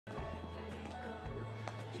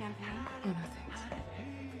Oh, no, thanks.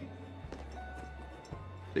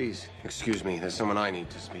 Please, excuse me. There's someone I need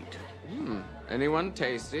to speak to. Anyone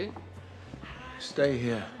tasty? Stay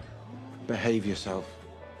here. Behave yourself.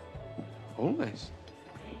 Always.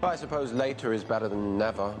 I suppose later is better than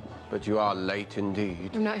never, but you are late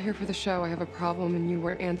indeed. I'm not here for the show. I have a problem, and you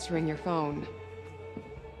weren't answering your phone.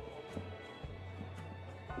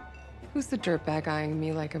 Who's the dirtbag eyeing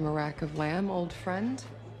me like a marac of lamb, old friend?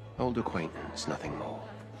 Old acquaintance, nothing more.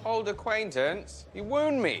 Old acquaintance? You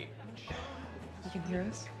wound me. You can hear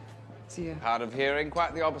us? See ya. Hard of hearing,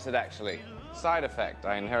 quite the opposite, actually. Side effect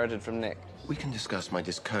I inherited from Nick. We can discuss my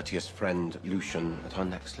discourteous friend, Lucien, at our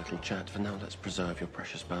next little chat. For now, let's preserve your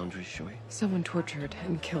precious boundaries, shall we? Someone tortured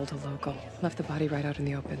and killed a local. Left the body right out in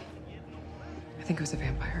the open. I think it was a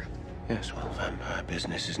vampire. Yes, well, vampire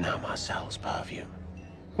business is now Marcel's purview.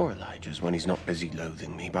 Or Elijah's when he's not busy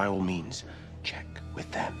loathing me. By all means, check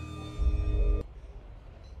with them.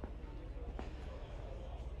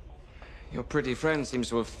 Your pretty friend seems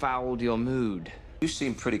to have fouled your mood. You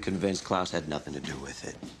seem pretty convinced Klaus had nothing to do with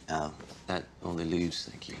it. Now, that only leaves,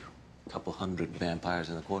 thank you, a couple hundred vampires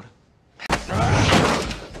in the quarter.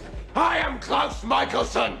 I am Klaus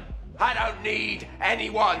Michelson! I don't need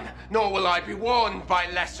anyone, nor will I be warned by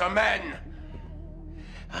lesser men.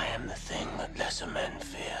 I am the thing that lesser men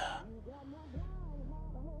fear.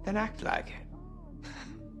 Then act like it.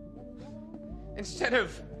 Instead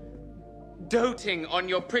of doting on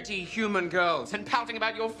your pretty human girls and pouting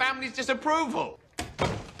about your family's disapproval.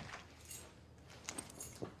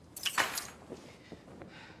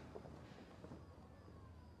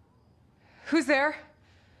 Who's there?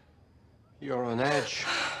 You're on edge.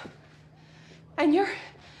 And you're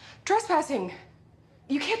trespassing.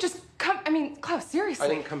 You can't just come. I mean, Klaus, seriously. I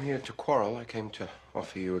didn't come here to quarrel. I came to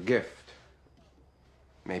offer you a gift.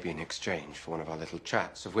 Maybe in exchange for one of our little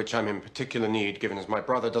chats, of which I'm in particular need, given as my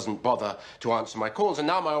brother doesn't bother to answer my calls, and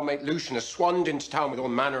now my old mate Lucien has swanned into town with all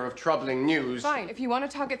manner of troubling news. Fine. If you want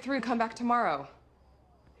to talk it through, come back tomorrow.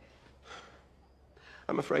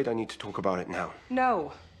 I'm afraid I need to talk about it now.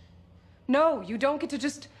 No. No, you don't get to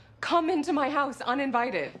just come into my house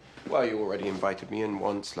uninvited. Well, you already invited me in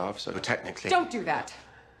once, love, so technically... Don't do that.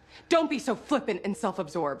 Don't be so flippant and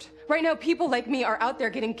self-absorbed. Right now, people like me are out there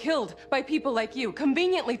getting killed by people like you,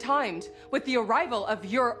 conveniently timed with the arrival of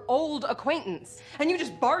your old acquaintance. And you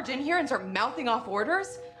just barge in here and start mouthing off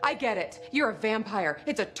orders? I get it. You're a vampire.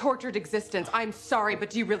 It's a tortured existence. I'm sorry, but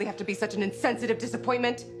do you really have to be such an insensitive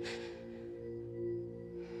disappointment?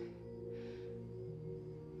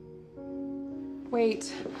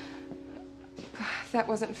 Wait. That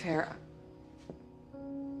wasn't fair.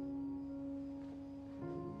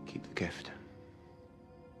 Keep the gift.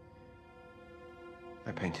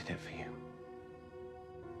 I painted it for you.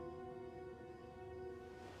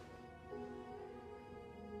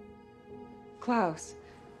 Klaus.